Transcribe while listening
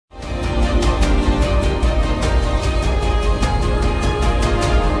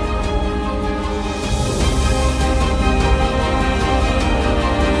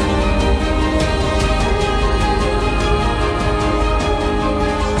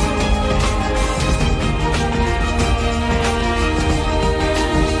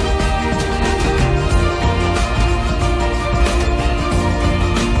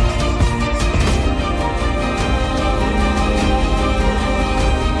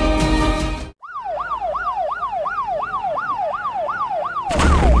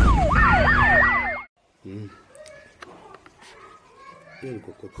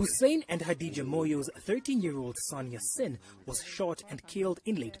Hussein and Hadija Moyo's 13-year-old son Yassin was shot and killed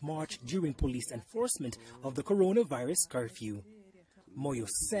in late March during police enforcement of the coronavirus curfew. Moyo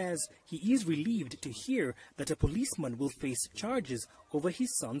says he is relieved to hear that a policeman will face charges over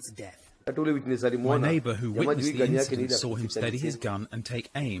his son's death. My neighbour who witnessed the incident saw him steady his gun and take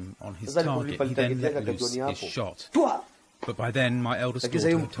aim on his target. He then let loose his shot. But by then, my eldest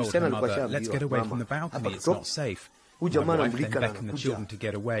daughter had told her mother, "Let's get away from the balcony, it's not safe." My wife then beckoned the children to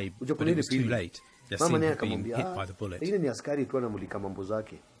get away, but it was too late. Yassin had been hit by the bullet.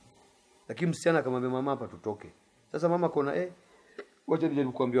 Sasa mama kona wacha nije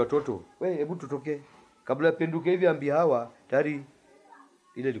kukuambia watoto, hebu tutoke. Kabla ya penduke hivi ambia hawa tayari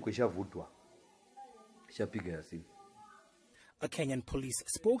ile ilikuwa ishavutwa. Ishapiga Yassin. A Kenyan police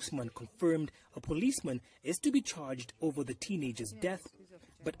spokesman confirmed a policeman is to be charged over the teenager's death,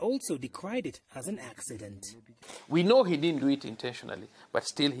 but also decried it as an accident. We know he didn't do it intentionally, but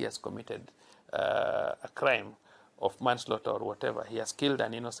still he has committed a crime of manslaughter or whatever. He has killed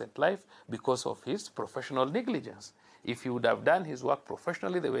an innocent life because of his professional negligence. If he would have done his work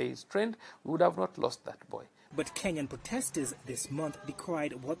professionally the way he's trained, we would have not lost that boy. But Kenyan protesters this month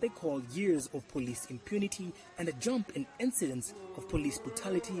decried what they call years of police impunity and a jump in incidents of police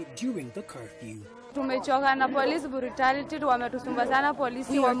brutality during the curfew. Tumechoka na police brutality, wametusumba sana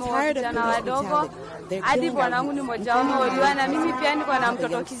polisi, wamewajana wadogo. Hadi bwanangu ni mmoja wao waliwa, na mimi pia niko na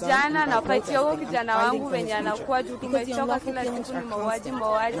mtoto kijana na fight yao kijana wangu wenye anakuwa juu. Tumechoka kila siku ni mauaji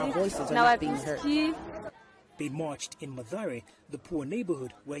na watusikii. They marched in Mathare, the poor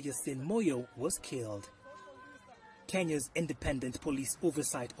neighborhood where Yassin Moyo was killed. Kenya's Independent Police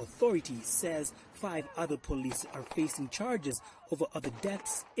Oversight Authority says 5 other police are facing charges over other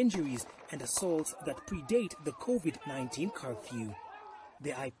deaths, injuries and assaults that predate the COVID-19 curfew.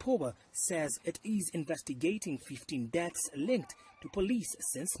 The IPOA says it is investigating 15 deaths linked to police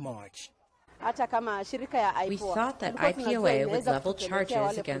since March. We thought that IPOA would level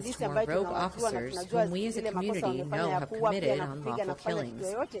charges against more rogue officers whom we as a community know have committed unlawful killings.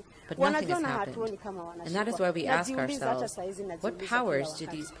 But nothing has happened. And that is why we ask ourselves, what powers do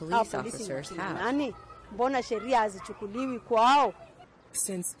these police officers have?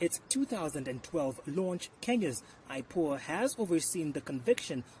 Since its 2012 launch, Kenya's IPOA has overseen the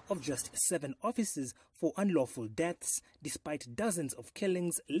conviction of just 7 officers for unlawful deaths, despite dozens of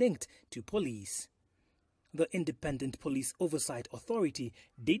killings linked to police. The Independent Police Oversight Authority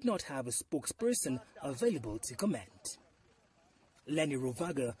did not have a spokesperson available to comment. Lenny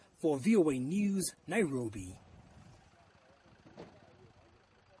Ruvaga for VOA News, Nairobi.